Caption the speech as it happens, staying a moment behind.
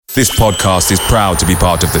This podcast is proud to be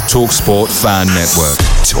part of the TalkSport Fan Network.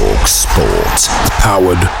 TalkSport.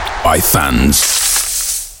 Powered by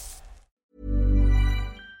fans.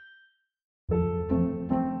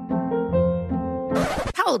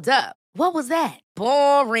 Hold up. What was that?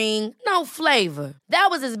 Boring. No flavor. That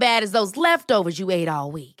was as bad as those leftovers you ate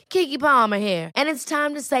all week. Keke Palmer here. And it's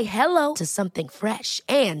time to say hello to something fresh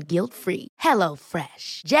and guilt-free. Hello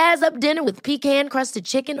Fresh. Jazz up dinner with pecan-crusted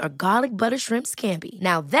chicken or garlic butter shrimp scampi.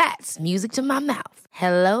 Now that's music to my mouth.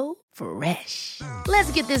 Hello Fresh.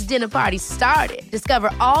 Let's get this dinner party started.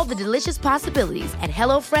 Discover all the delicious possibilities at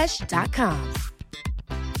hellofresh.com.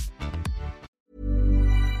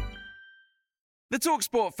 The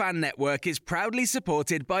TalkSport Fan Network is proudly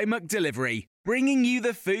supported by McDelivery, bringing you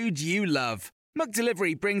the food you love.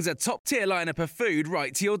 McDelivery brings a top-tier lineup of food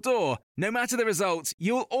right to your door. No matter the result,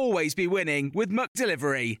 you'll always be winning with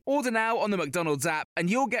McDelivery. Order now on the McDonald's app and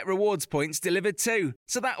you'll get rewards points delivered too.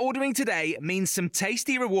 So that ordering today means some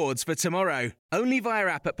tasty rewards for tomorrow. Only via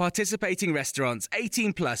app at participating restaurants.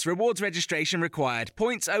 18 plus. Rewards registration required.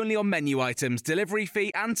 Points only on menu items. Delivery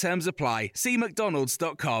fee and terms apply. See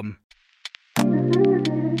mcdonalds.com.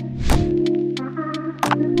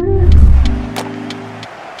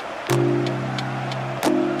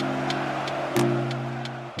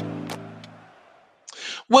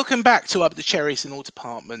 Welcome back to Up the Cherries in All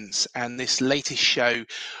Departments and this latest show.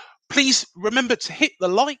 Please remember to hit the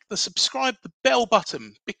like, the subscribe, the bell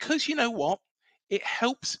button, because you know what? It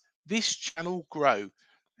helps this channel grow.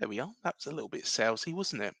 There we are. That was a little bit salesy,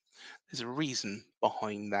 wasn't it? There's a reason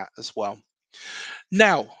behind that as well.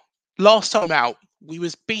 Now, last time out, we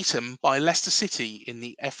was beaten by Leicester City in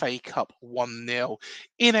the FA Cup 1-0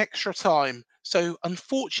 in extra time. So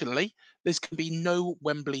unfortunately, there's going to be no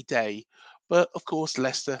Wembley Day. But of course,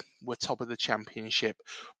 Leicester were top of the championship.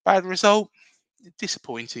 Bad result,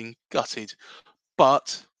 disappointing, gutted.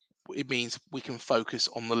 But it means we can focus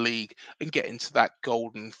on the league and get into that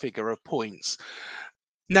golden figure of points.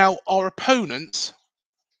 Now, our opponent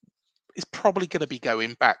is probably going to be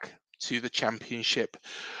going back to the championship.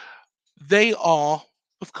 They are,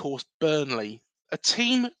 of course, Burnley, a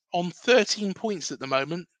team on 13 points at the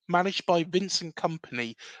moment, managed by Vincent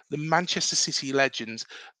Kompany, the Manchester City legends.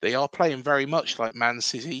 They are playing very much like Man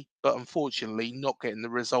City, but unfortunately not getting the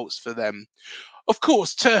results for them. Of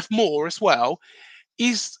course, Turf Moor as well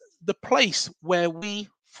is the place where we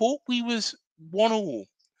thought we was 1-1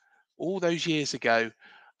 all those years ago,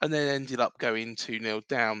 and then ended up going 2-0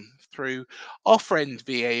 down through our friend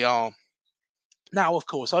VAR. Now, of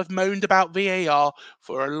course, I've moaned about VAR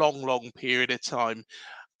for a long, long period of time.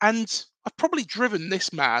 And I've probably driven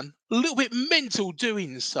this man a little bit mental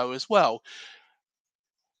doing so as well.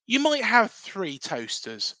 You might have 3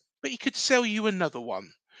 toasters, but he could sell you another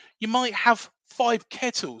one. You might have 5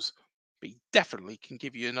 kettles, but he definitely can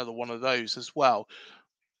give you another one of those as well.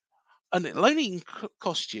 And it'll only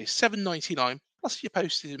cost you $7.99 plus your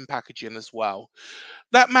postage and packaging as well.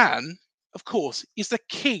 That man, of course, is the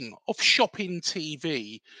king of shopping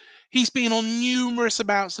TV. He's been on numerous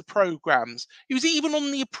amounts of programs. He was even on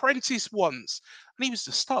The Apprentice once. And he was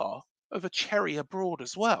the star of A Cherry Abroad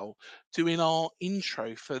as well, doing our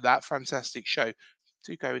intro for that fantastic show.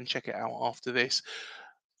 Do go and check it out after this.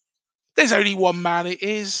 There's only one man it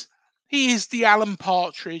is. He is the Alan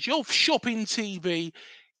Partridge of shopping TV.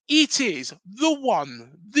 It is the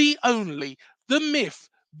one, the only, the myth,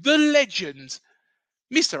 the legend,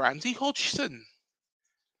 Mr. Andy Hodgson.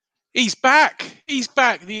 He's back. He's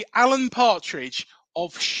back. The Alan Partridge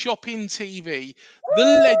of shopping TV,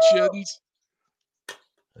 the legend,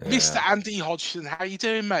 Mr. Andy Hodgson. How you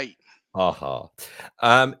doing, mate? Aha.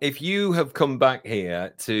 If you have come back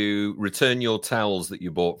here to return your towels that you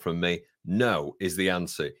bought from me, no is the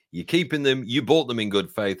answer. You're keeping them. You bought them in good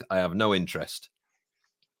faith. I have no interest.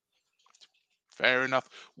 Fair enough.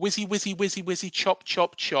 Whizzy, whizzy, whizzy, whizzy, chop,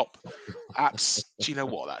 chop, chop. Do you know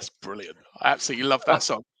what? That's brilliant. I absolutely love that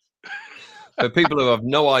song. For people who have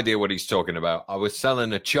no idea what he's talking about, I was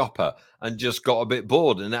selling a chopper and just got a bit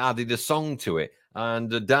bored and added a song to it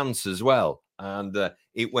and a dance as well. And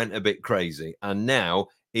it went a bit crazy. And now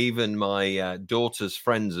even my daughter's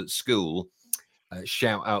friends at school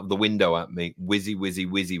shout out the window at me, whizzy, whizzy,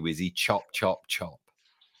 whizzy, whizzy, chop, chop, chop.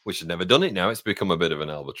 Which has never done it now. It's become a bit of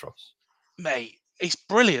an albatross. Mate, it's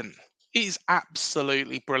brilliant. It is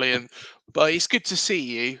absolutely brilliant. But it's good to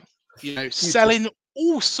see you, selling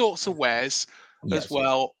all sorts of wares as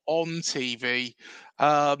well on TV.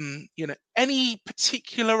 Any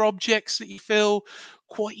particular objects that you feel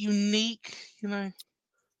quite unique,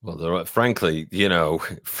 Well, frankly, there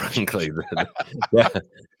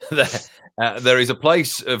is a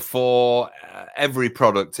place for every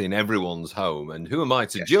product in everyone's home. And who am I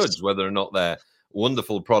to Yes. judge whether or not they're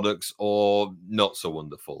wonderful products or not so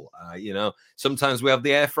wonderful? Sometimes we have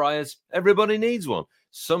the air fryers. Everybody needs one.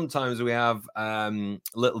 Sometimes we have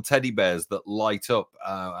little teddy bears that light up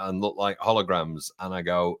and look like holograms. And I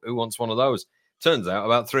go, who wants one of those? Turns out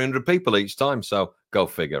about 300 people each time. So go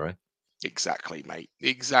figure, eh? Exactly, mate.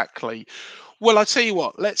 Exactly. Well, I tell you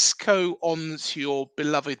what, let's go on to your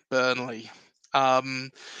beloved Burnley.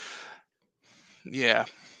 Yeah,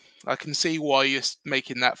 I can see why you're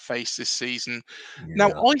making that face this season. Now,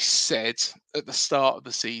 Yeah. I said at the start of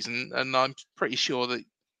the season, and I'm pretty sure that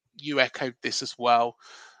you echoed this as well,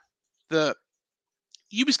 that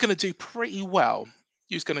you was going to do pretty well.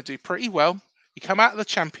 You was going to do pretty well. You come out of the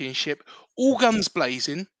championship, all guns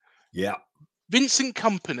blazing. Yeah. Vincent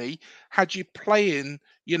Company had you playing,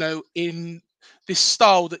 in this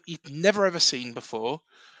style that you'd never ever seen before,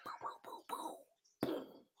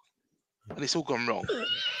 and it's all gone wrong.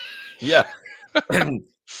 Yeah.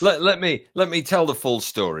 let me tell the full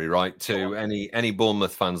story, right, to any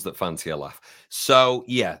Bournemouth fans that fancy a laugh. So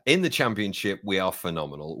yeah, in the championship we are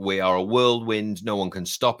phenomenal. We are a whirlwind. No one can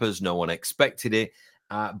stop us. No one expected it.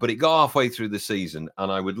 But it got halfway through the season,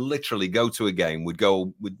 and I would literally go to a game. We'd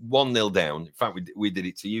go with 1-0 down. In fact, we did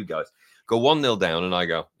it to you guys. Go 1-0 down, and I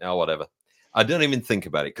go, oh, whatever. I don't even think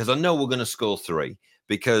about it because I know we're going to score 3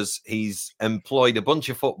 because he's employed a bunch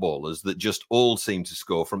of footballers that just all seem to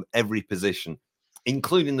score from every position,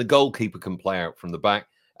 including the goalkeeper can play out from the back.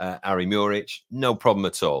 Harry Muric, no problem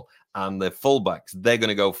at all. And the fullbacks, they're going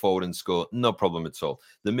to go forward and score, no problem at all.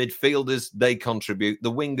 The midfielders, they contribute.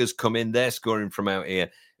 The wingers come in, they're scoring from out here.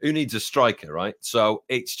 Who needs a striker, right? So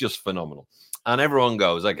it's just phenomenal. And everyone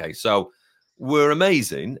goes, okay, so we're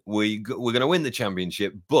amazing. We're going to win the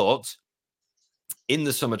championship, but in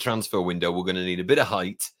the summer transfer window, we're going to need a bit of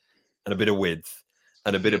height and a bit of width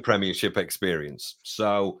and a bit of Premiership experience.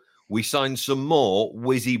 So we signed some more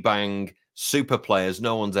whizzy-bang super players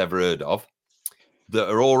no one's ever heard of that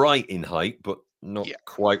are all right in height, but not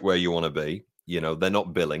quite where you want to be. They're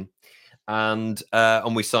not billing. And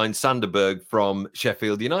we signed Sanderberg from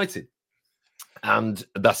Sheffield United. And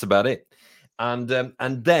that's about it. And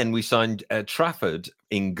then we signed Trafford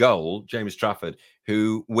in goal, James Trafford,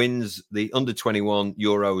 who wins the under-21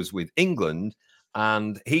 Euros with England.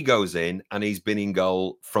 And he goes in and he's been in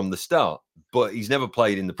goal from the start, but he's never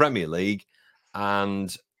played in the Premier League.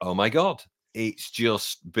 And oh my God, it's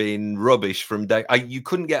just been rubbish from day. You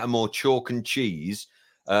couldn't get a more chalk and cheese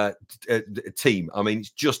team. I mean,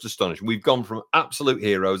 it's just astonishing. We've gone from absolute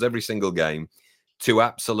heroes every single game to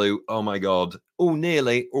absolute, oh my God, oh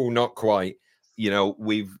nearly, oh not quite.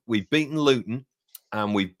 We've beaten Luton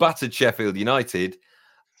and we've battered Sheffield United,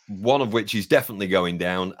 one of which is definitely going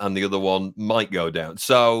down and the other one might go down.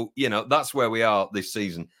 So, that's where we are this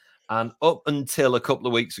season. And up until a couple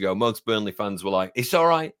of weeks ago, most Burnley fans were like, it's all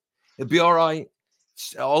right. It'll be all right.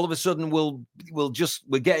 All of a sudden,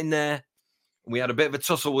 we're getting there. We had a bit of a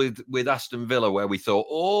tussle with Aston Villa where we thought,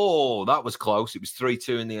 oh, that was close. It was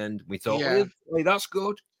 3-2 in the end. We thought, hey, that's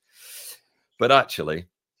good. But actually,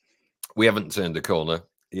 we haven't turned a corner.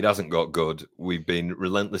 It hasn't got good. We've been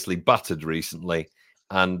relentlessly battered recently.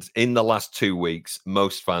 And in the last 2 weeks,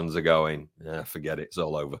 most fans are going, forget it. It's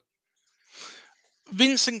all over.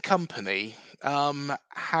 Vincent Company,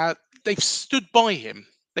 they've stood by him.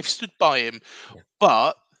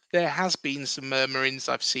 But there has been some murmurings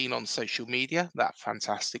I've seen on social media, that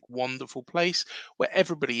fantastic, wonderful place where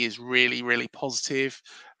everybody is really, really positive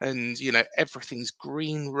and, everything's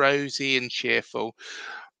green, rosy and cheerful.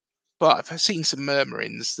 But I've seen some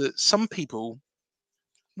murmurings that some people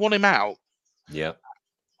want him out. Yeah.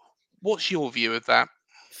 What's your view of that?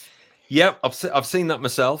 Yeah, I've seen that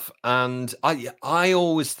myself. And I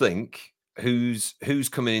always think who's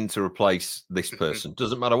coming in to replace this person.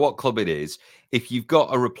 Doesn't matter what club it is. If you've got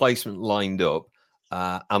a replacement lined up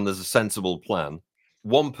and there's a sensible plan,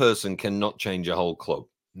 one person cannot change a whole club.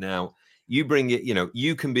 Now, you bring it,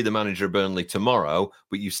 you can be the manager of Burnley tomorrow,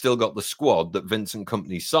 but you've still got the squad that Vincent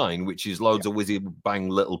Company signed, which is loads of whizzy bang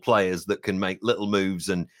little players that can make little moves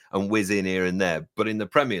and whiz in here and there. But in the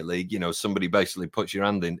Premier League, somebody basically puts your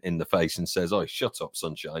hand in the face and says, "Oh, shut up,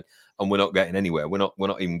 sunshine," and we're not getting anywhere. We're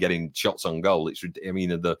not even getting shots on goal.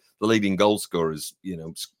 The leading goal scorers,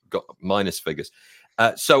 got minus figures.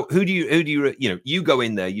 So who do you go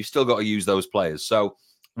in there? You've still got to use those players. So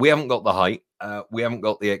we haven't got the height. We haven't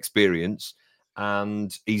got the experience,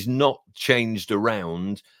 and he's not changed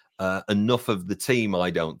around enough of the team,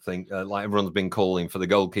 I don't think. Like everyone's been calling for the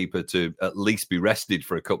goalkeeper to at least be rested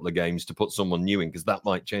for a couple of games to put someone new in, because that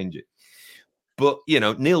might change it. But,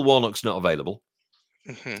 Neil Warnock's not available.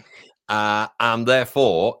 Mm-hmm. And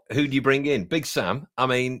therefore, who do you bring in? Big Sam. I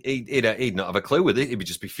mean, he'd not have a clue with it. He'd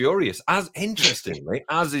just be furious. As interestingly,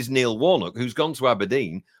 as is Neil Warnock, who's gone to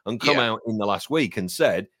Aberdeen and come out in the last week and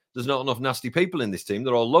said, there's not enough nasty people in this team.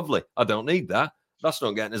 They're all lovely. I don't need that. That's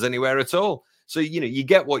not getting us anywhere at all. So, you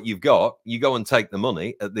get what you've got. You go and take the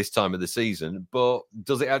money at this time of the season. But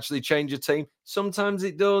does it actually change a team? Sometimes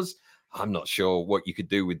it does. I'm not sure what you could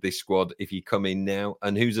do with this squad if you come in now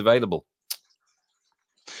and who's available.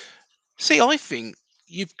 See, I think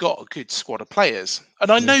you've got a good squad of players.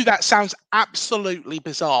 And I know that sounds absolutely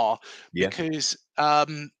bizarre because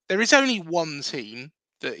there is only one team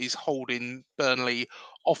that is holding Burnley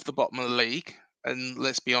off the bottom of the league. And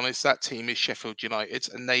let's be honest, that team is Sheffield United,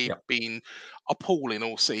 and they've been appalling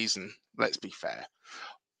all season. Let's be fair.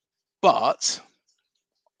 But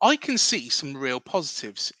I can see some real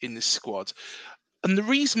positives in this squad. And the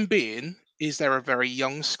reason being is they're a very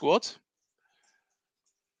young squad.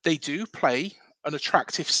 They do play an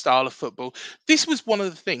attractive style of football. This was one of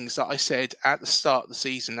the things that I said at the start of the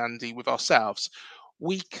season, Andy, with ourselves.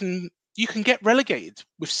 You can get relegated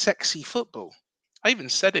with sexy football. I even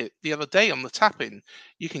said it the other day on the tap-in.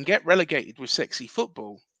 You can get relegated with sexy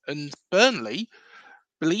football. And Burnley,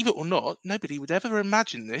 believe it or not, nobody would ever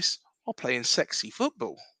imagine this, are playing sexy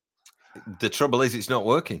football. The trouble is, it's not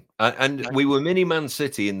working. And we were mini Man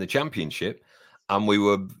City in the Championship. And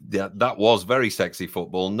that was very sexy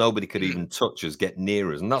football. Nobody could even touch us, get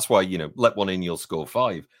near us. And that's why, let one in, you'll score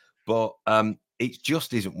 5. But it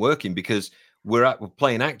just isn't working because we're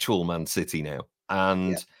playing actual Man City now.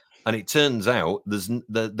 And it turns out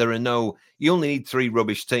there are no, you only need 3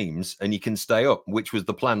 rubbish teams and you can stay up, which was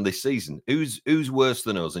the plan this season. Who's worse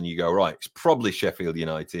than us? And you go, right, it's probably Sheffield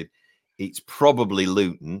United. It's probably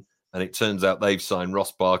Luton. And it turns out they've signed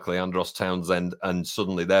Ross Barkley and Ross Townsend, and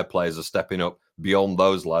suddenly their players are stepping up beyond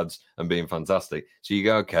those lads and being fantastic. So you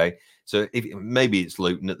go, okay, so maybe it's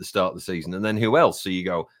Luton at the start of the season, and then who else? So you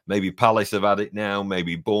go, maybe Palace have had it now,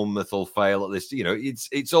 maybe Bournemouth will fail at this.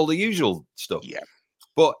 It's all the usual stuff. Yeah.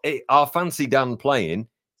 But our fancy Dan playing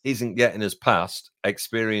isn't getting us past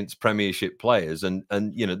experienced Premiership players, and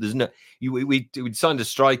there's no. We signed a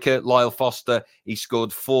striker, Lyle Foster. He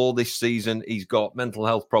scored 4 this season. He's got mental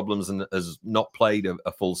health problems and has not played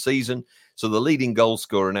a full season. So the leading goal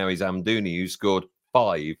scorer now is Amdouni, who scored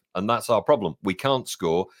 5, and that's our problem. We can't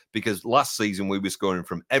score because last season we were scoring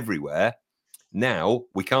from everywhere. Now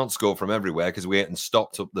we can't score from everywhere because we hadn't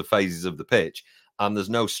stopped up the phases of the pitch, and there's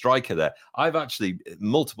no striker there. I've actually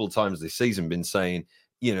multiple times this season been saying,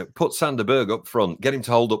 put Sanderberg up front, get him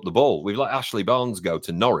to hold up the ball. We've let Ashley Barnes go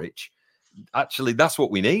to Norwich. Actually, that's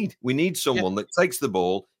what we need. We need someone that takes the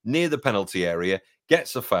ball near the penalty area,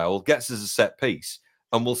 gets a foul, gets us a set piece,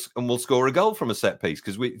 and we'll score a goal from a set piece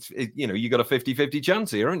because you got a 50-50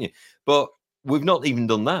 chance here, haven't you? But we've not even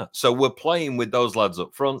done that. So we're playing with those lads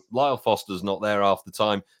up front. Lyle Foster's not there half the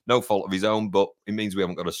time, no fault of his own, but it means we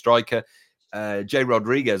haven't got a striker. Jay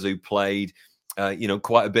Rodriguez, who played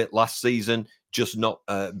quite a bit last season, just not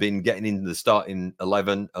been getting into the starting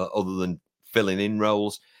 11 other than filling in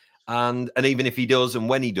roles. And even if he does, and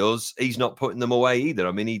when he does, he's not putting them away either.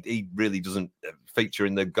 I mean, he really doesn't feature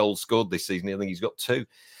in the goals scored this season. I think he's got 2.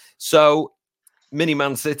 So Mini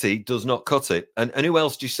Man City does not cut it. And who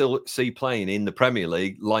else do you still see playing in the Premier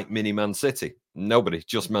League like Mini Man City? Nobody,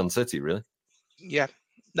 just Man City, really. Yeah,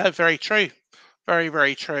 no, very true. Very,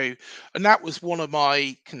 very true. And that was one of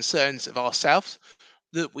my concerns of ourselves,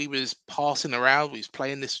 that we was passing around, we was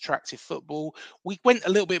playing this attractive football. We went a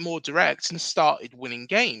little bit more direct and started winning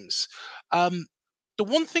games. The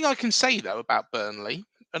one thing I can say, though, about Burnley,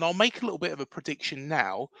 and I'll make a little bit of a prediction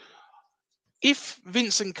now, if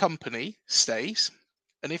Vincent Kompany stays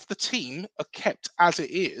and if the team are kept as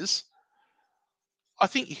it is, I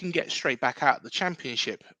think you can get straight back out of the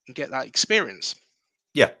Championship and get that experience.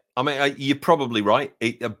 Yeah, I mean, you're probably right.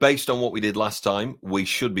 Based on what we did last time, we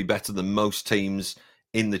should be better than most teams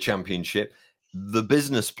in the Championship. The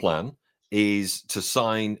business plan is to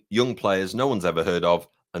sign young players no one's ever heard of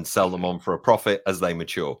and sell them on for a profit as they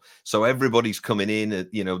mature. So everybody's coming in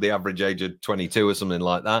at, the average age of 22 or something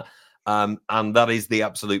like that. And that is the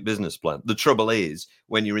absolute business plan. The trouble is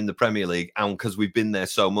when you're in the Premier League, and because we've been there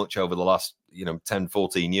so much over the last, 10,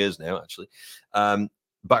 14 years now, actually,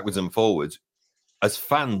 backwards and forwards, as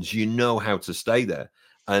fans, you know how to stay there.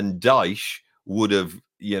 And Dyche would have,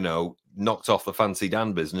 knocked off the fancy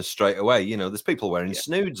Dan business straight away. There's people wearing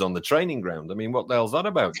snoods on the training ground. I mean, what the hell's that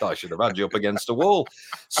about? I should have had you up against a wall.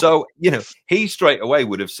 So, he straight away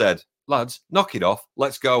would have said, lads, knock it off.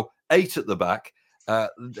 Let's go 8 at the back.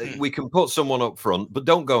 We can put someone up front, but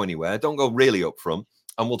don't go anywhere. Don't go really up front.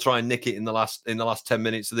 And we'll try and nick it in the last 10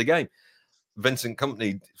 minutes of the game. Vincent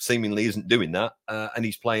Kompany seemingly isn't doing that. And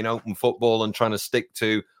he's playing open football and trying to stick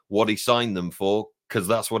to what he signed them for, because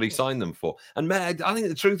that's what he signed them for. And I think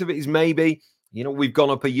the truth of it is maybe, we've gone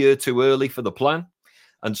up a year too early for the plan.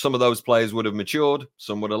 And some of those players would have matured,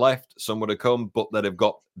 some would have left, some would have come, but they'd have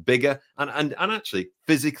got bigger. And actually,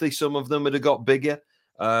 physically, some of them would have got bigger.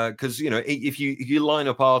 Because, if you line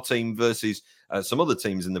up our team versus some other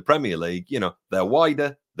teams in the Premier League, they're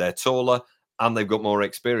wider, they're taller, and they've got more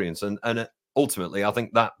experience. And ultimately, I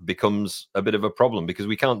think that becomes a bit of a problem because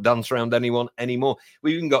we can't dance around anyone anymore.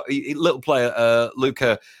 We've even got a little player,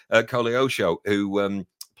 Luca Koleosho, who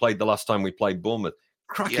played the last time we played Bournemouth.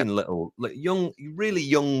 Cracking little, really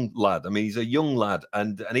young lad. I mean, he's a young lad,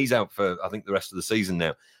 and he's out for, I think, the rest of the season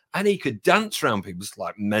now. And he could dance around people. It's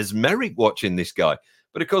like mesmeric watching this guy.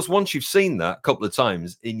 But of course, once you've seen that a couple of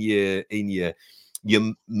times in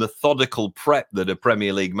your methodical prep that a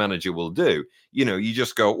Premier League manager will do, you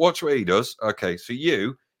just go, watch what he does. Okay, so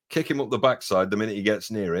you kick him up the backside the minute he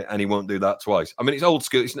gets near it, and he won't do that twice. I mean, it's old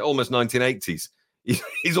school. It's almost 1980s.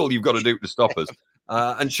 He's all you've got to do to stop us.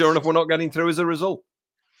 And sure enough, we're not getting through as a result.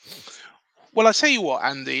 Well, I tell you what,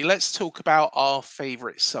 Andy, let's talk about our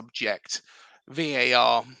favourite subject,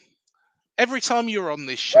 VAR. Every time you're on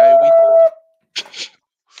this show,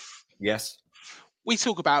 Yes. We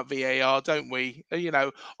talk about VAR, don't we?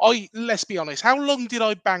 Let's be honest. How long did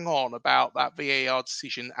I bang on about that VAR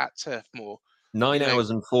decision at Turf Moor? 9 hours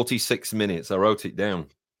and 46 minutes. I wrote it down.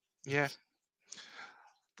 Yeah.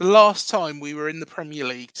 The last time we were in the Premier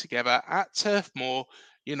League together at Turf Moor,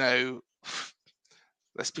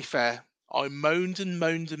 let's be fair. I moaned and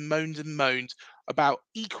moaned and moaned and moaned about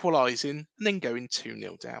equalising and then going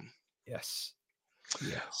 2-0 down. Yes.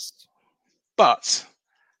 But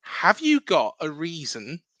have you got a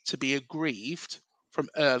reason to be aggrieved from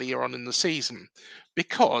earlier on in the season?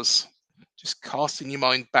 Because, just casting your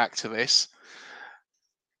mind back to this,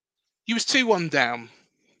 you was 2-1 down.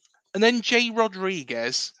 And then Jay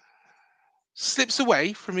Rodriguez slips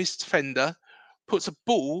away from his defender, puts a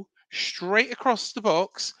ball straight across the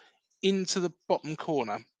box into the bottom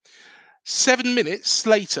corner. 7 minutes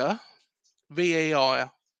later,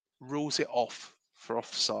 VAR rules it off for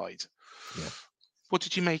offside. Yeah. What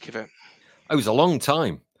did you make of it? It was a long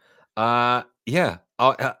time. I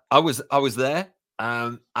was there,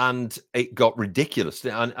 and it got ridiculous.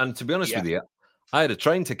 And to be honest with you, I had a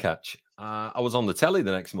train to catch. I was on the telly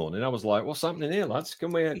the next morning. I was like, "What's happening here, lads?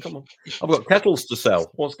 Come on! I've got kettles to sell.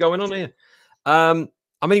 What's going on here?" I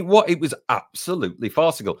mean, it was absolutely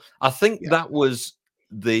farcical. I think that was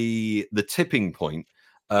the tipping point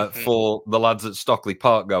for the lads at Stockley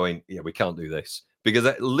Park going, "Yeah, we can't do this." Because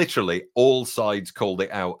literally all sides called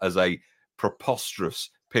it out as a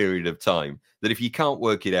preposterous period of time that if you can't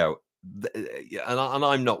work it out, and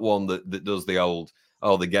I'm not one that does the old,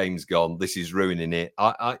 the game's gone, this is ruining it.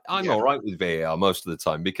 I'm all right with VAR most of the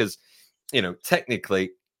time because,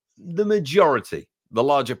 technically the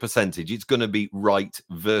larger percentage, it's going to be right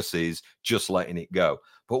versus just letting it go.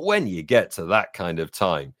 But when you get to that kind of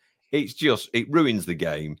time, it ruins the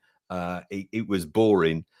game. It was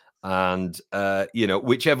boring. And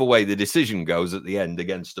whichever way the decision goes at the end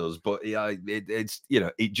against us, but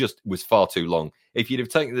it just was far too long. If you'd have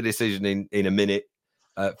taken the decision in a minute,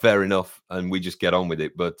 fair enough, and we just get on with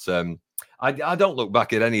it. But I don't look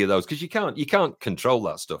back at any of those because you can't control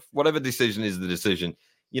that stuff. Whatever decision is the decision,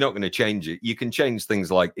 you're not going to change it. You can change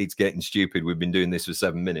things like it's getting stupid. We've been doing this for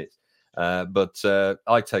 7 minutes, but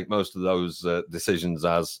I take most of those decisions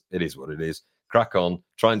as it is what it is. Crack on,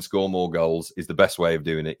 try and score more goals is the best way of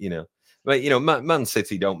doing it, But, Man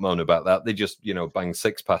City don't moan about that. They just, bang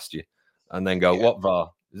 6 past you and then go, what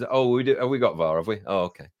VAR? Have we got VAR, have we? Oh,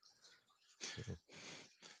 okay.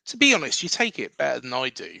 To be honest, you take it better than I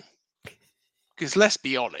do. Because let's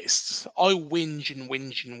be honest, I whinge and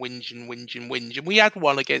whinge and whinge and whinge and whinge. And we had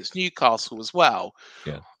one against Newcastle as well,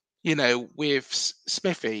 with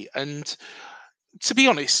Smithy. And to be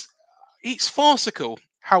honest, it's farcical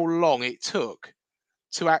how long it took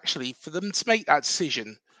for them to make that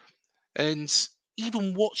decision. And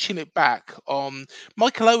even watching it back on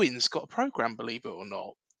Michael Owen's got a program, believe it or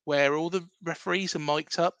not, where all the referees are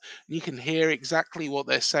mic'd up and you can hear exactly what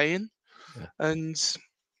they're saying. And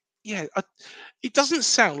it doesn't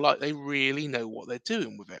sound like they really know what they're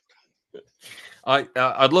doing with it.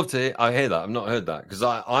 I'd love to hear that. I've not heard that because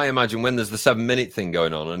I imagine when there's the 7-minute thing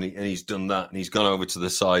going on and he's done that and he's gone over to the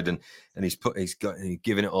side and he's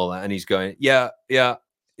giving it all that and he's going, yeah.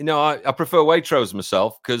 You know, I prefer Waitrose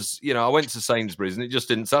myself because, you know, I went to Sainsbury's and it just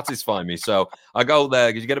didn't satisfy me. So I go there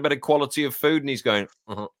because you get a better quality of food. And he's going,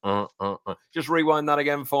 just rewind that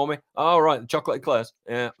again for me. Oh, right, the chocolate eclairs.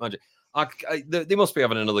 Yeah, magic. They must be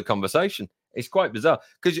having another conversation. It's quite bizarre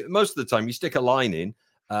because most of the time you stick a line in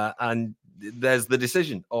and there's the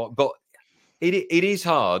decision. But it is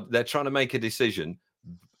hard. They're trying to make a decision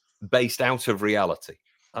based out of reality.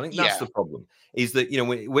 I think that's the problem. Is that, you know,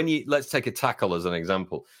 when you, let's take a tackle as an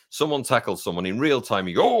example. Someone tackles someone in real time.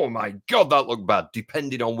 You go, oh my God, that looked bad,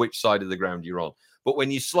 depending on which side of the ground you're on. But when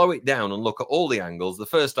you slow it down and look at all the angles, the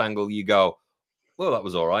first angle you go, well, that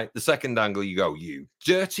was all right. The second angle you go, you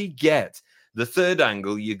dirty get. The third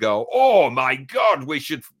angle you go, oh my God,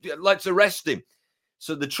 let's arrest him.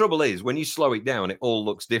 So the trouble is when you slow it down, it all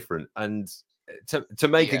looks different. And to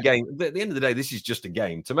make a game, at the end of the day, this is just a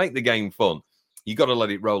game. To make the game fun, you got to let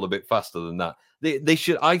it roll a bit faster than that. They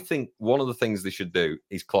should. I think one of the things they should do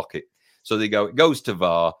is clock it. So they go, it goes to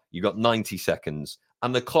VAR. You got 90 seconds,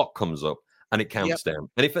 and the clock comes up and it counts down.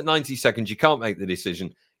 And if at 90 seconds you can't make the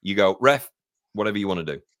decision, you go, ref, whatever you want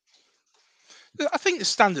to do. I think the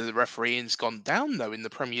standard of refereeing's gone down though in the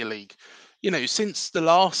Premier League. You know, since the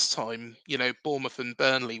last time, you know, Bournemouth and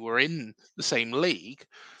Burnley were in the same league,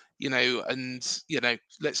 you know, and you know,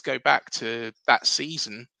 let's go back to that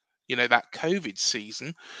season. You know, that COVID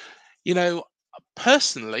season, you know,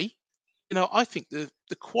 personally, you know, I think the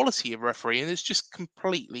quality of refereeing has just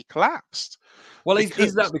completely collapsed. Well,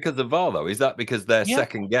 is that because of VAR though? Is that because they're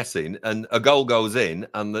second guessing and a goal goes in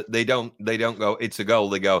and they don't go, it's a goal.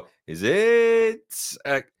 They go, is it?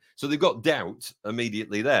 So they've got doubt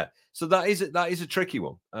immediately there. So that is a tricky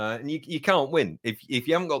one, and you can't win if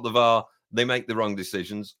you haven't got the VAR. They make the wrong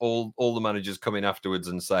decisions. All the managers come in afterwards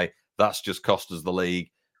and say that's just cost us the league.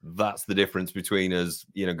 That's the difference between us,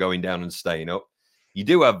 you know, going down and staying up. You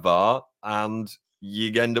do have VAR, and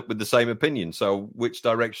you end up with the same opinion. So, which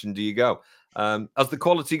direction do you go? Has the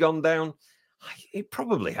quality gone down? It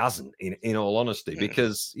probably hasn't, in all honesty,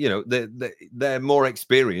 because you know they're more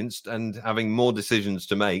experienced and having more decisions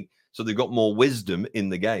to make, so they've got more wisdom in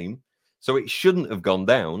the game. So it shouldn't have gone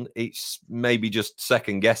down. It's maybe just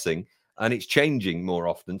second guessing, and it's changing more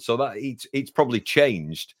often. So that it's probably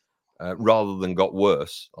changed. Rather than got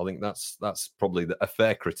worse. I think that's probably a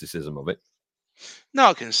fair criticism of it. No,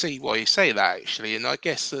 I can see why you say that actually, and I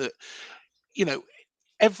guess that, you know,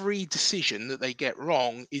 every decision that they get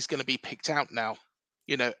wrong is going to be picked out now.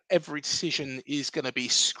 You know, every decision is going to be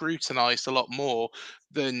scrutinised a lot more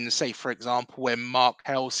than, say, for example, when Mark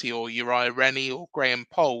Halsey or Uriah Rennie or Graham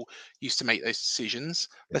Poll used to make those decisions.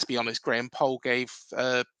 Let's be honest, Graham Poll gave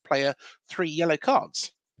a player 3 yellow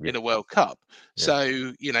cards in a World Cup. So,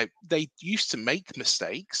 you know, they used to make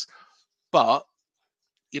mistakes, but,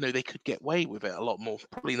 you know, they could get away with it a lot more.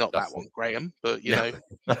 Probably not that one, Graham, but, you know.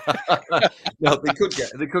 No,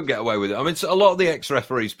 they could get away with it. I mean, so a lot of the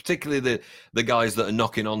ex-referees, particularly the guys that are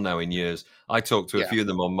knocking on now in years, I talked to a few of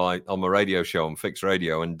them on my radio show on Fixed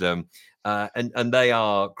Radio, and they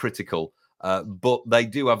are critical. But they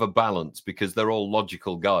do have a balance because they're all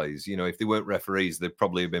logical guys. You know, if they weren't referees, they'd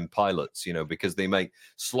probably have been pilots, you know, because they make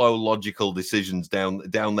slow, logical decisions down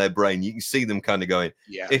their brain. You can see them kind of going,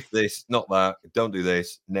 if this, not that, don't do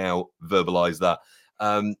this, now verbalize that.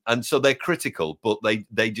 And so they're critical, but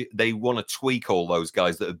they want to tweak all those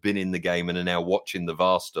guys that have been in the game and are now watching the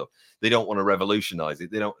VAR stuff. They don't want to revolutionize it.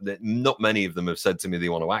 Not many of them have said to me they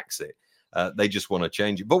want to axe it. They just want to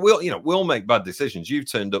change it. But we'll make bad decisions. You've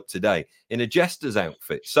turned up today in a jester's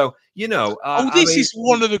outfit. So, you know. Is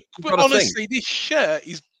one of the. Honestly, this shirt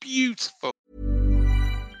is beautiful.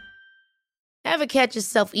 Ever catch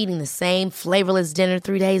yourself eating the same flavorless dinner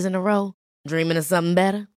 3 days in a row? Dreaming of something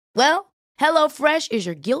better? Well, HelloFresh is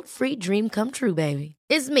your guilt-free dream come true, baby.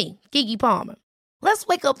 It's me, Keke Palmer. Let's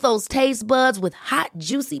wake up those taste buds with hot,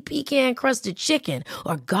 juicy pecan-crusted chicken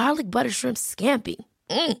or garlic butter shrimp scampi.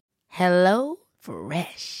 Hello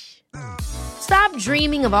Fresh. Stop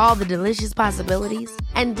dreaming of all the delicious possibilities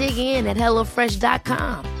and dig in at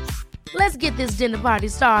HelloFresh.com. Let's get this dinner party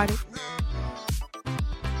started.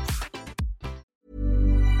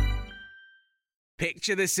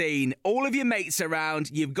 Picture the scene. All of your mates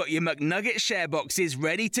around, you've got your McNugget share boxes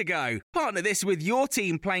ready to go. Partner this with your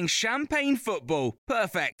team playing champagne football.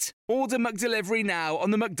 Perfect. Order McDelivery now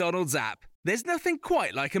on the McDonald's app. There's nothing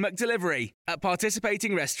quite like a McDelivery. At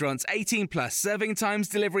participating restaurants, 18 plus, serving times,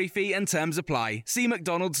 delivery fee and terms apply. See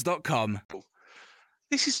mcdonalds.com.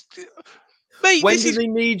 This is Mate, When this do is they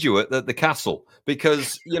need you at the castle?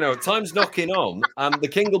 Because, time's knocking on and the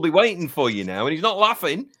king will be waiting for you now. And he's not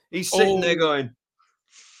laughing. He's sitting there oh, going,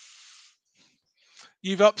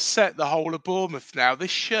 you've upset the whole of Bournemouth now.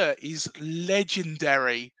 This shirt is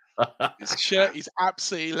legendary. This shirt is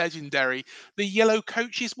absolutely legendary. The yellow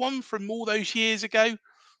coaches one from all those years ago.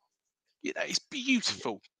 It's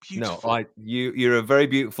beautiful, no, beautiful. you're a very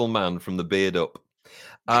beautiful man from the beard up.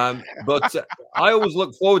 But I always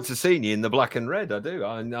look forward to seeing you in the black and red. I do.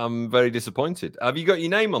 I'm very disappointed. Have you got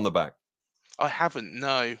your name on the back? I haven't.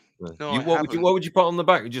 No, no, I What haven't. would you put on the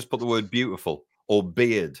back? You just put the word beautiful or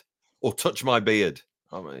beard or touch my beard.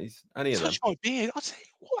 I mean, any of them. Touch my beard. I'll tell you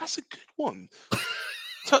what, that's a good one.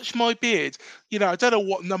 Touch my beard. I don't know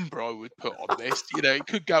what number I would put on this. It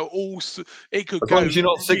could go it could As long go as you're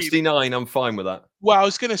not really, 69, I'm fine with that. well, I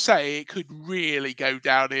was going to say it could really go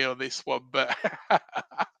downhill on this one, but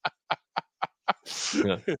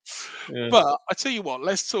Yeah. Yeah. but I tell you what,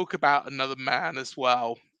 let's talk about another man as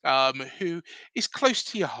well, who is close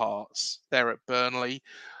to your hearts there at Burnley,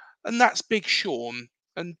 and that's Big Sean.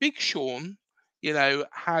 And Big Sean,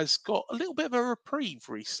 has got a little bit of a reprieve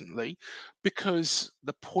recently because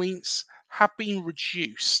the points have been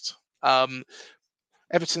reduced.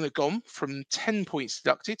 Everton have gone from 10 points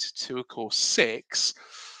deducted to, of course, 6.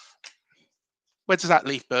 Where does that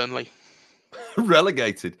leave Burnley?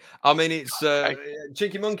 Relegated. I mean, it's Okay.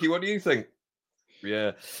 Cheeky Monkey. What do you think?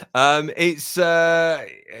 Yeah, it's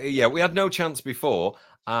we had no chance before,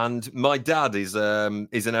 and my dad is an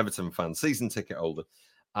Everton fan, season ticket holder,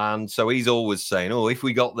 and so he's always saying, "Oh, if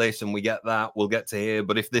we got this and we get that, we'll get to here.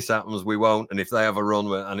 But if this happens, we won't. And if they have a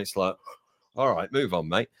run, and it's like, all right, move on,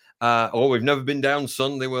 mate. We've never been down,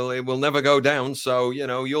 son. It will never go down. So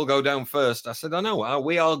you'll go down first." I said, "I know.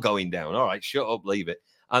 We are going down. All right, shut up, leave it."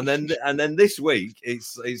 And then this week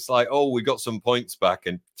it's like, oh, we got some points back,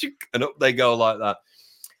 and up they go like that.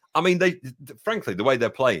 I mean, frankly, the way they're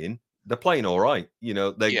playing all right.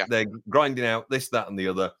 They're grinding out this, that, and the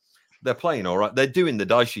other. They're playing all right. They're doing the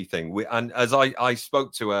Daishi thing. And as I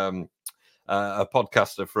spoke to a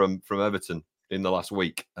podcaster from Everton in the last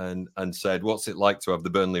week and said, what's it like to have the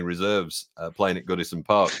Burnley reserves playing at Goodison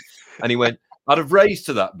Park? And he went, I'd have raised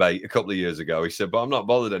to that bait a couple of years ago. He said, but I'm not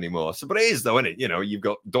bothered anymore. I said, but it is though, isn't it? You've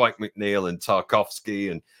got Dwight McNeil and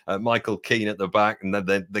Tarkovsky and Michael Keane at the back, and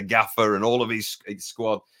then the gaffer and all of his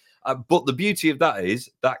squad. But the beauty of that is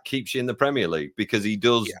that keeps you in the Premier League because he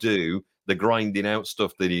does do the grinding out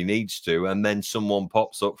stuff that he needs to, and then someone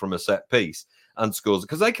pops up from a set piece and scores,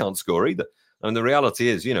 because they can't score either. And the reality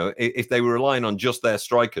is, if they were relying on just their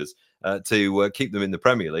strikers to keep them in the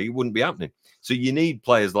Premier League, it wouldn't be happening. So you need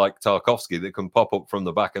players like Tarkovsky that can pop up from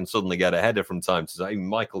the back and suddenly get a header from time to time. Even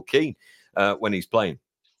Michael Keane when he's playing.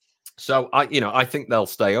 So I think they'll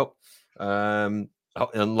stay up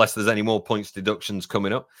unless there's any more points deductions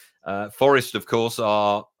coming up. Forest, of course,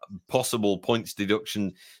 are possible points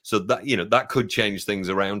deduction, so that that could change things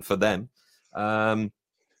around for them.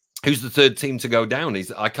 Who's the third team to go down?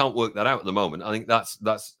 I can't work that out at the moment. I think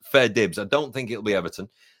that's fair dibs. I don't think it'll be Everton.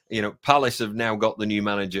 Palace have now got the new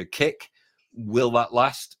manager, Kick. Will that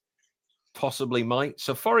last? Possibly might.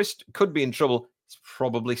 So Forest could be in trouble. It's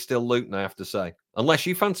probably still Luton, I have to say. Unless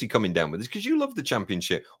you fancy coming down with us, because you love the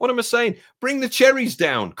Championship. What am I saying? Bring the cherries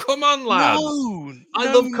down. Come on, lads.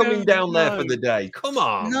 I love coming down there for the day. Come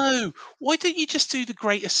on. No. Why don't you just do the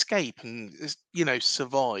Great Escape and,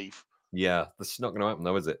 survive? Yeah, that's not going to happen,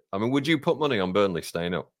 though, is it? I mean, would you put money on Burnley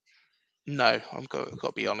staying up? No, I've got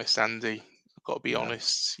to be honest, Andy. I've got to be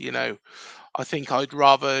honest. I think I'd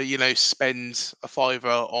rather, spend a fiver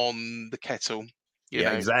on the kettle.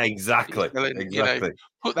 Exactly.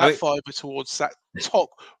 Put that fiver towards that top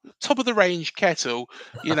of the range kettle,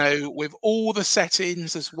 with all the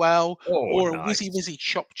settings as well, or nice. a whizzy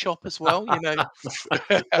chop as well.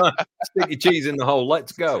 Stick your cheese in the hole.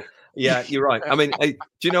 Let's go. Yeah, you're right. I mean, do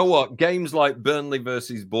you know what? Games like Burnley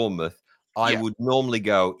versus Bournemouth, I would normally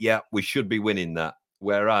go, yeah, we should be winning that.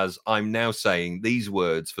 Whereas I'm now saying these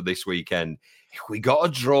words for this weekend. If we got a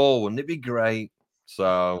draw, wouldn't it be great?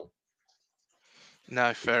 So,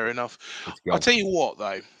 no, fair enough. I'll tell you what,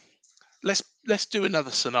 though. Let's do another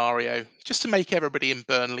scenario just to make everybody in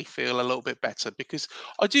Burnley feel a little bit better, because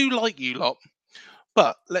I do like you lot.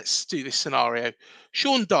 But let's do this scenario.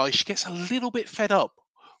 Sean Dyche gets a little bit fed up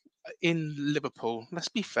in Liverpool. Let's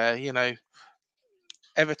be fair,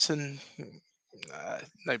 Everton,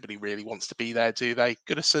 nobody really wants to be there, do they?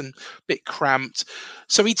 Goodison, bit cramped.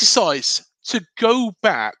 So he decides to go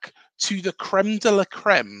back to the creme de la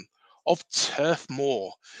creme of Turf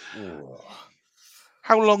Moor.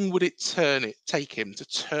 How long would it take him to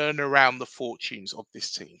turn around the fortunes of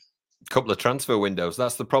this team? couple of transfer windows.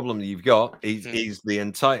 That's the problem that you've got. Is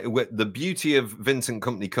the beauty of Vincent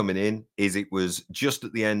Kompany coming in is it was just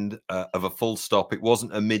at the end of a full stop. It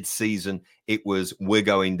wasn't a mid-season. It was, we're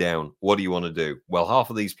going down. What do you want to do? Well, half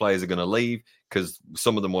of these players are going to leave because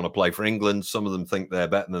some of them want to play for England. Some of them think they're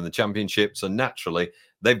better than the Championship. So naturally,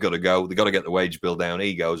 they've got to go. They've got to get the wage bill down.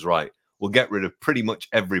 He goes, right, we'll get rid of pretty much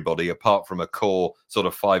everybody apart from a core sort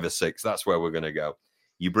of 5 or 6. That's where we're going to go.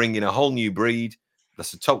 You bring in a whole new breed.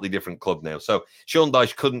 That's a totally different club now. So Sean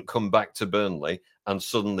Dyche couldn't come back to Burnley and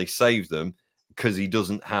suddenly save them because he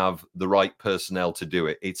doesn't have the right personnel to do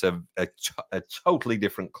it. It's a totally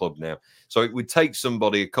different club now. So it would take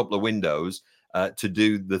somebody a couple of windows to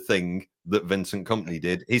do the thing that Vincent Kompany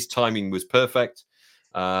did. His timing was perfect.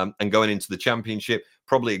 And going into the Championship,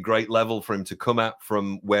 probably a great level for him to come at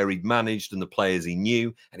from where he'd managed and the players he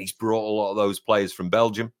knew. And he's brought a lot of those players from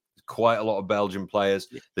Belgium. Quite a lot of Belgian players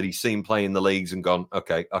that he's seen play in the leagues and gone,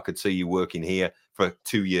 okay, I could see you working here for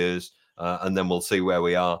 2 years and then we'll see where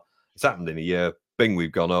we are. It's happened in a year. Bing,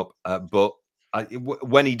 we've gone up. But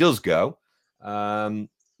when he does go,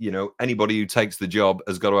 anybody who takes the job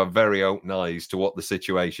has got to have very open eyes to what the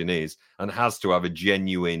situation is and has to have a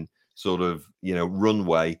genuine sort of,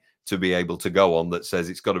 runway to be able to go on that says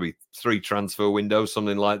it's got to be 3 transfer windows,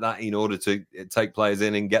 something like that, in order to take players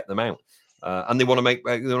in and get them out. And they want to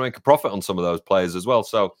make a profit on some of those players as well.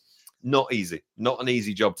 So not easy, not an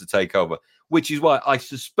easy job to take over, which is why I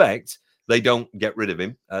suspect they don't get rid of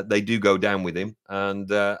him. They do go down with him and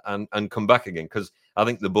come back again, because I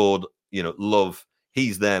think the board, love,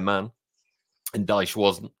 he's their man and Dyche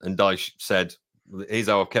wasn't. And Dyche said, here's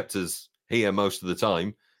how I've kept us here most of the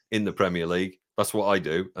time in the Premier League. That's what I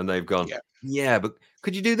do. And they've gone, yeah, but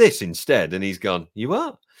could you do this instead? And he's gone, you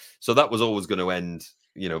are. So that was always going to end,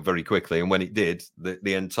 very quickly. And when it did,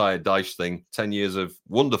 the entire Dyche thing, 10 years of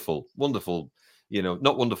wonderful,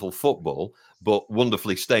 not wonderful football, but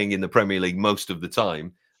wonderfully staying in the Premier League most of the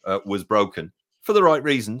time, was broken for the right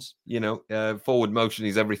reasons. Forward motion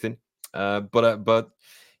is everything. But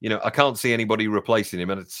I can't see anybody replacing him,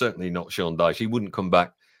 and it's certainly not Sean Dyche. He wouldn't come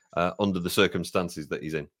back under the circumstances that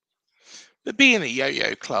he's in. But being a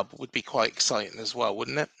yo-yo club would be quite exciting as well,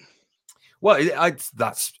 wouldn't it? Well,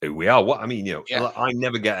 that's who we are. I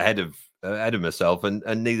never get ahead of myself,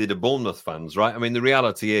 and neither do Bournemouth fans, right? I mean, the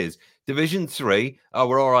reality is, Division 3,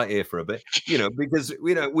 we're all right here for a bit, because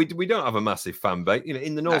we don't have a massive fan base.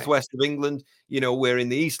 In the northwest of England, we're in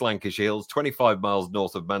the East Lancashire Hills, 25 miles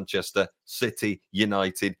north of Manchester, City,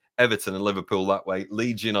 United, Everton and Liverpool that way,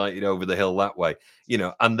 Leeds United over the hill that way,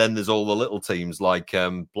 and then there's all the little teams like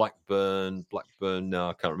Blackburn, no,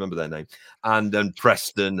 I can't remember their name, and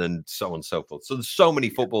Preston and so on and so forth. So there's so many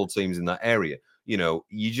football teams in that area, you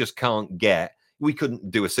just can't we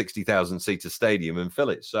couldn't do a 60,000 seater stadium and fill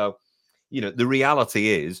it. So, the reality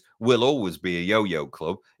is we'll always be a yo-yo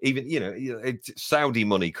club. Even, Saudi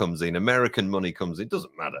money comes in, American money comes in, it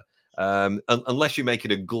doesn't matter. Unless you make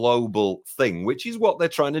it a global thing, which is what they're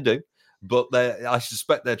trying to do. But I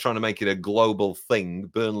suspect they're trying to make it a global thing,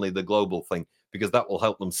 Burnley the global thing, because that will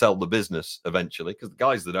help them sell the business eventually. Because the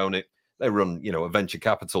guys that own it, they run, a venture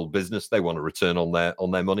capital business. They want a return on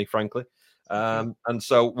their money, frankly. And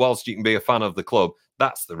so whilst you can be a fan of the club,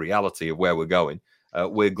 that's the reality of where we're going.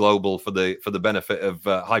 We're global for the benefit of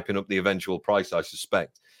hyping up the eventual price, I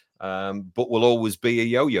suspect. But we'll always be a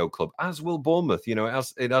yo-yo club, as will Bournemouth.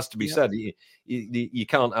 It has to be said. You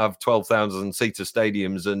can't have 12,000 seater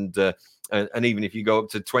stadiums, and even if you go up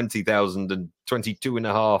to 20,000 and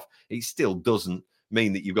 22.5, it still doesn't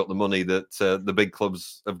mean that you've got the money that the big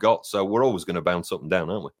clubs have got. So we're always going to bounce up and down,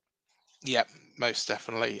 aren't we? Yeah, most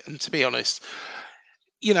definitely. And to be honest,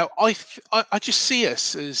 I just see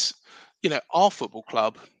us as, our football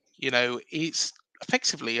club, it's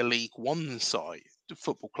effectively a League One side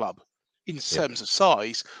football club in terms of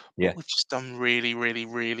size, but we've just done really, really,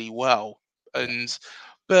 really well. And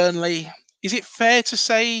Burnley, is it fair to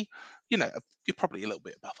say, you're probably a little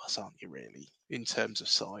bit above us, aren't you, really, in terms of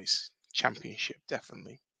size? Championship,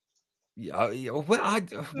 definitely. Well,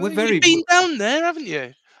 we're You've been down there, haven't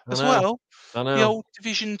you? As well. I know. The old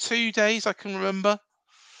Division 2 days, I can remember.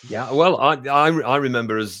 Yeah, well, I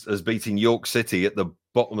remember us beating York City at the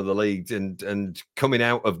bottom of the league and coming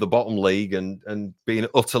out of the bottom league and being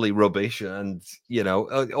utterly rubbish. And,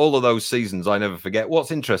 all of those seasons I never forget.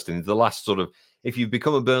 What's interesting is the last sort of, if you've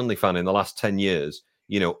become a Burnley fan in the last 10 years,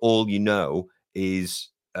 all is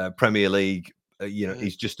Premier League,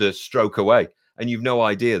 is just a stroke away. And you've no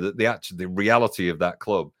idea that the reality of that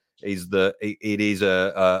club is that it is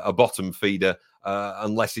a bottom feeder,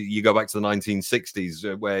 unless you go back to the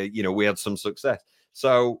 1960s where, we had some success.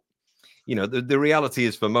 So, the reality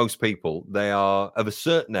is for most people, they are of a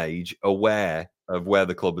certain age aware of where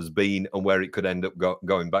the club has been and where it could end up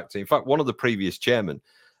going back to. In fact, one of the previous chairmen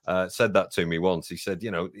said that to me once. He said,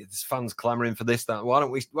 it's fans clamoring for this, that. Why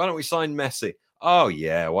don't we sign Messi? Oh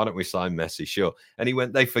yeah, why don't we sign Messi? Sure. And he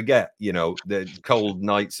went, they forget, the cold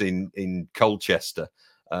nights in Colchester,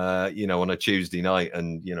 on a Tuesday night,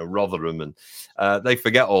 and Rotherham, and they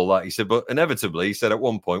forget all that. He said, but inevitably, he said, at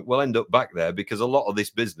one point we'll end up back there because a lot of this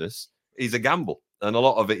business is a gamble, and a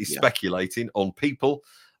lot of it is speculating on people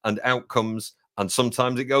and outcomes, and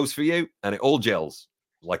sometimes it goes for you, and it all gels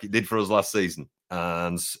like it did for us last season,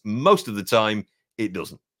 and most of the time it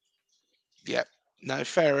doesn't. Yeah, no,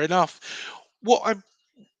 fair enough. What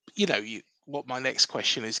what my next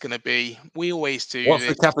question is going to be. We always do What's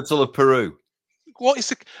this. the capital of Peru? What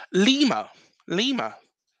is Lima? Lima.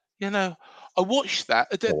 I watched that.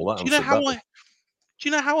 Oh, that answered that. Do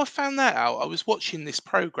you know how I found that out? I was watching this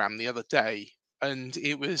program the other day, and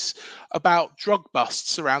it was about drug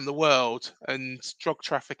busts around the world and drug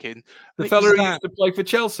trafficking. The And it fella was who that. used to play for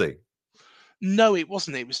Chelsea. No, it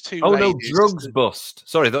wasn't. It was two Oh no, ladies. drugs bust.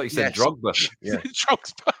 Sorry, I thought you said Yes, drug bust. Yeah.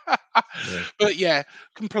 drugs. Yeah. But yeah,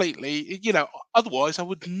 completely. Otherwise I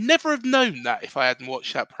would never have known that if I hadn't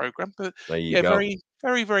watched that program. But There you yeah, go. very,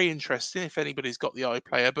 very, very interesting. If anybody's got the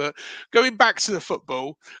iPlayer, but going back to the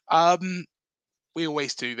football, we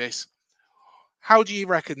always do this. How do you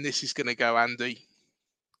reckon this is going to go, Andy?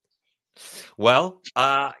 Well,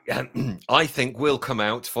 I think we'll come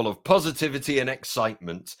out full of positivity and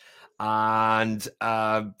excitement. And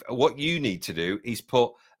what you need to do is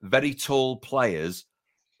put very tall players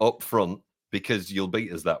up front, because you'll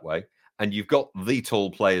beat us that way. And you've got the tall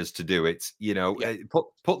players to do it.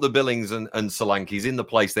 Put the Billings and Solankis in the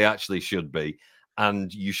place they actually should be,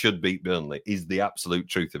 and you should beat Burnley, is the absolute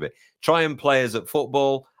truth of it. Try and play us at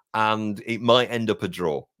football, and it might end up a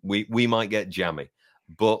draw. We might get jammy.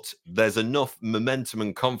 But there's enough momentum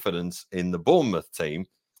and confidence in the Bournemouth team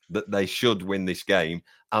that they should win this game.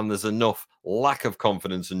 And there's enough lack of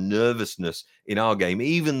confidence and nervousness in our game,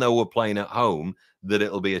 even though we're playing at home, that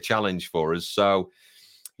it'll be a challenge for us. So,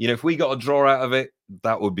 if we got a draw out of it,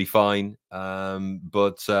 that would be fine.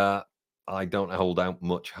 But I don't hold out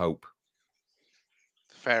much hope.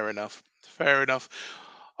 Fair enough. Fair enough.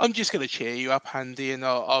 I'm just going to cheer you up, Andy, and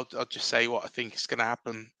I'll just say what I think is going to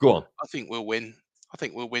happen. Go on. I think we'll win. I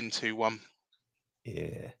think we'll win 2-1.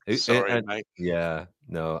 Yeah. Sorry, mate. Yeah.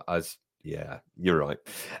 No, yeah, you're right.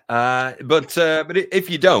 But if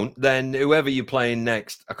you don't, then whoever you're playing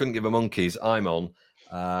next, I couldn't give a monkeys. I'm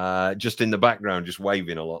on, just in the background, just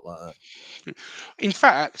waving a lot like that. In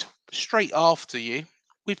fact, straight after you,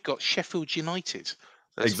 we've got Sheffield United.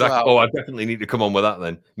 Exactly. Well. Oh, I definitely need to come on with that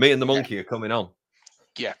then. Me and the monkey are coming on.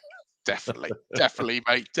 Yeah, definitely. Definitely,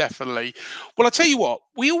 mate. Definitely. Well, I'll tell you what,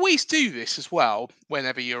 we always do this as well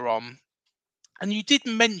whenever you're on. And you did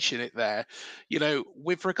mention it there,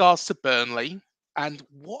 with regards to Burnley and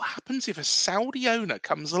what happens if a Saudi owner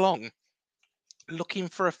comes along looking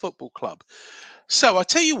for a football club. So I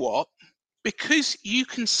tell you what, because you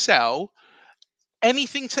can sell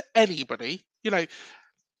anything to anybody,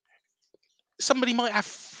 somebody might have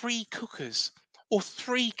 3 cookers or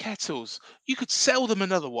 3 kettles. You could sell them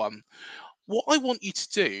another one. What I want you to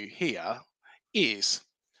do here is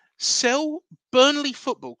sell Burnley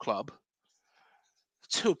Football Club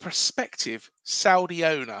to a prospective Saudi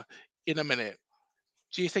owner in a minute.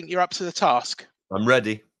 Do you think you're up to the task? I'm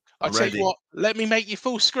ready. I tell you what, let me make you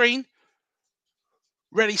full screen.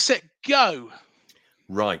 Ready, set, go.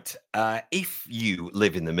 Right. If you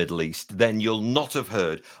live in the Middle East, then you'll not have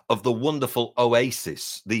heard of the wonderful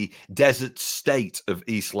oasis, the desert state of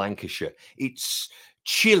East Lancashire. It's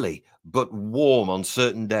chilly but warm on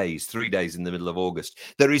certain days, 3 days in the middle of August.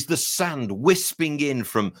 There is the sand wisping in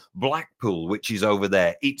from Blackpool, which is over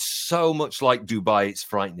there. It's so much like Dubai, it's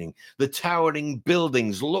frightening. The towering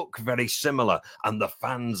buildings look very similar, and the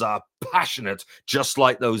fans are passionate, just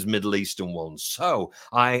like those Middle Eastern ones. So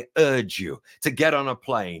I urge you to get on a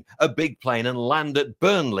plane, a big plane, and land at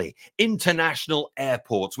Burnley International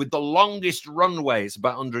Airport with the longest runway. It's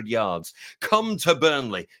about 100 yards. Come to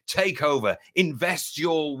Burnley, take over, invest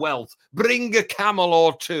your wealth, bring a camel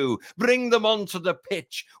or 2, bring them onto the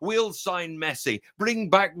pitch. We'll sign Messi, bring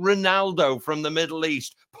back Ronaldo from the Middle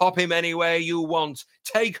East, pop him anywhere you want,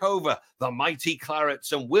 take over the mighty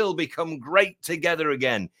Clarets, and we'll become great together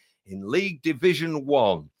again in League Division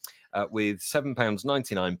 1 with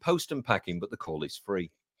 £7.99 post and packing, but the call is free.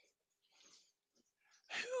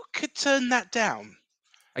 Who could turn that down?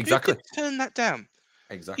 Exactly. Who could turn that down?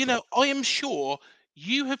 Exactly. I am sure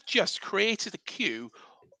you have just created a queue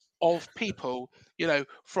of people,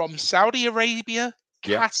 from Saudi Arabia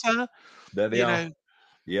Qatar, There they are.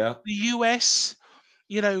 Yeah. The US,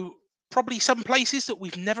 probably some places that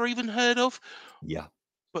we've never even heard of. Yeah.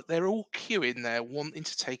 But they're all queuing there wanting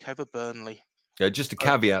to take over Burnley. Just a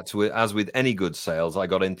caveat to it, as with any good sales, I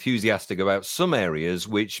got enthusiastic about some areas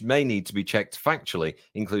which may need to be checked factually,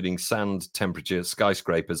 including sand, temperature,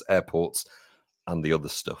 skyscrapers, airports, and the other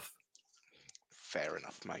stuff. Fair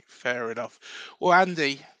enough, mate. Fair enough. Well,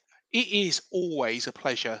 Andy, it is always a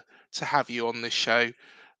pleasure to have you on this show.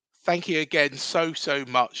 Thank you again so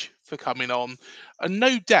much for coming on. And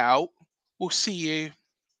no doubt we'll see you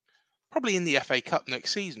probably in the FA Cup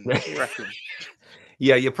next season. What do you reckon?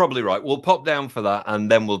 Yeah, you're probably right. We'll pop down for that, and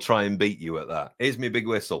then we'll try and beat you at that. Here's me big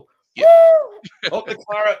whistle. Yeah. Up the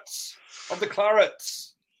clarets! Up the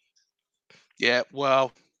clarets! Yeah,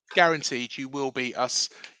 well, guaranteed you will beat us,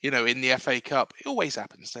 in the FA Cup. It always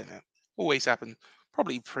happens, don't it? Always happens.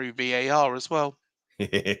 Probably through VAR as well.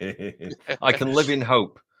 I can live in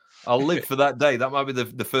hope. I'll live for that day. That might be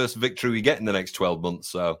the first victory we get in the next 12 months.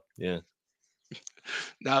 So, yeah.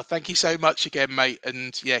 No, thank you so much again, mate.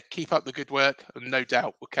 And yeah, keep up the good work. And no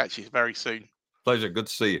doubt we'll catch you very soon. Pleasure. Good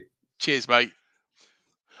to see you. Cheers, mate.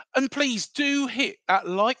 And please do hit that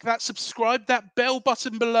like, that subscribe, that bell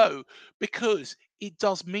button below, because it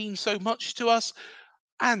does mean so much to us.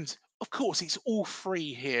 And of course, it's all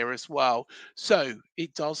free here as well. So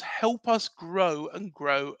it does help us grow and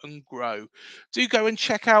grow and grow. Do go and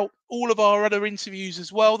check out all of our other interviews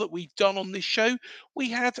as well that we've done on this show. We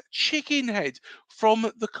had Chickenhead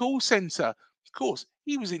from the call centre. Of course,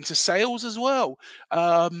 he was into sales as well.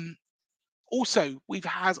 Also, we've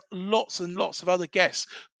had lots and lots of other guests.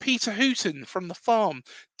 Peter Hooton from The Farm,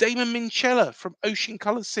 Damon Minchella from Ocean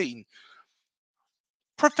Colour Scene,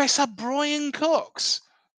 Professor Brian Cox,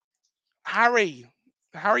 Harry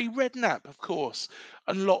Redknapp, of course,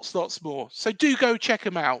 and lots more. So do go check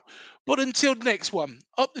them out. But until next one,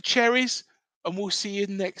 up the cherries, and we'll see you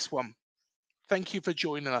next one. Thank you for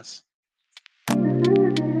joining us.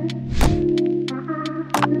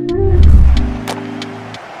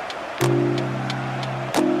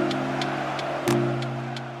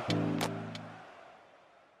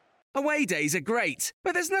 Away days are great,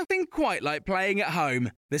 but there's nothing quite like playing at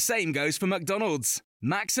home. The same goes for McDonald's.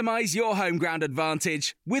 Maximise your home ground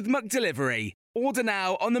advantage with McDelivery. Order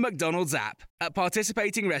now on the McDonald's app. At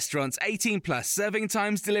participating restaurants, 18 plus, serving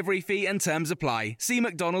times, delivery fee and terms apply. See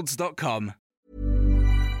mcdonalds.com.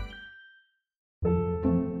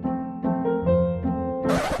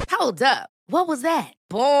 Hold up. What was that?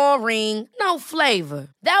 Boring. No flavor.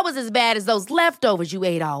 That was as bad as those leftovers you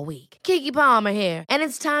ate all week. Keke Palmer here. And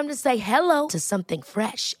it's time to say hello to something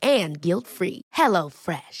fresh and guilt-free. Hello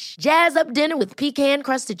Fresh. Jazz up dinner with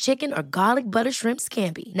pecan-crusted chicken or garlic butter shrimp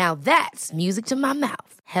scampi. Now that's music to my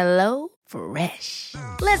mouth. Hello Fresh.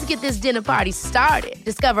 Let's get this dinner party started.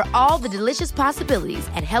 Discover all the delicious possibilities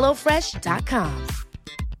at HelloFresh.com.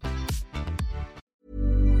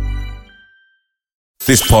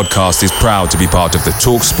 This podcast is proud to be part of the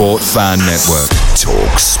TalkSport Fan Network.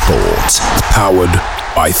 TalkSport. Powered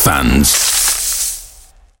by fans.